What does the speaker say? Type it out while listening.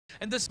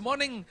And this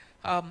morning,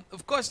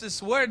 of course,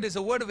 this word is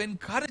a word of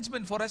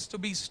encouragement for us to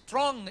be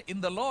strong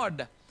in the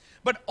Lord.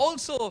 But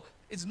also,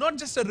 it's not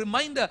just a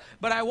reminder,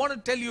 but I want to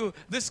tell you,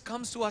 this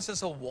comes to us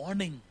as a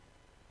warning.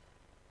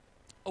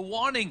 A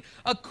warning,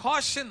 a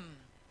caution,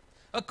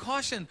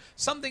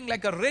 something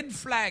like a red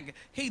flag.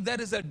 Hey, there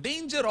is a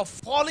danger of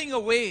falling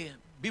away.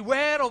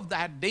 Beware of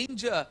that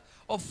danger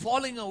of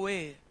falling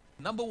away.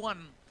 Number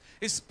one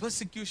is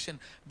persecution.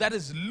 That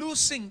is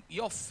losing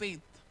your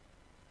faith.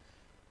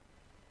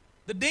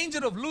 The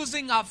danger of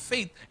losing our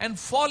faith and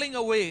falling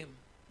away,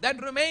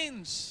 that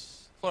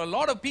remains for a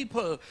lot of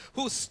people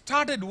who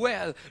started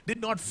well,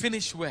 did not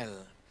finish well.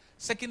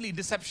 Secondly,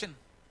 deception.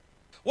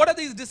 What are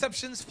these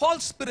deceptions?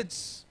 False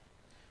spirits,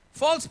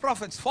 false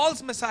prophets,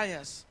 false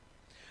messiahs.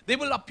 They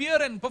will appear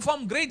and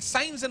perform great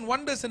signs and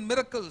wonders and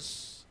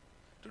miracles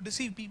to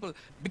deceive people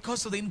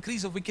because of the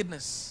increase of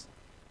wickedness.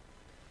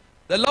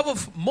 The love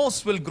of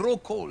most will grow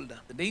cold.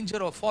 The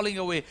danger of falling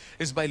away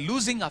is by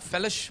losing our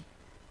fellowship.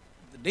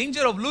 The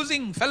danger of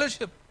losing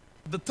fellowship.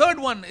 The third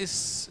one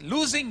is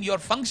losing your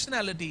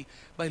functionality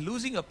by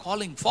losing a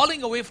calling,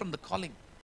 falling away from the calling.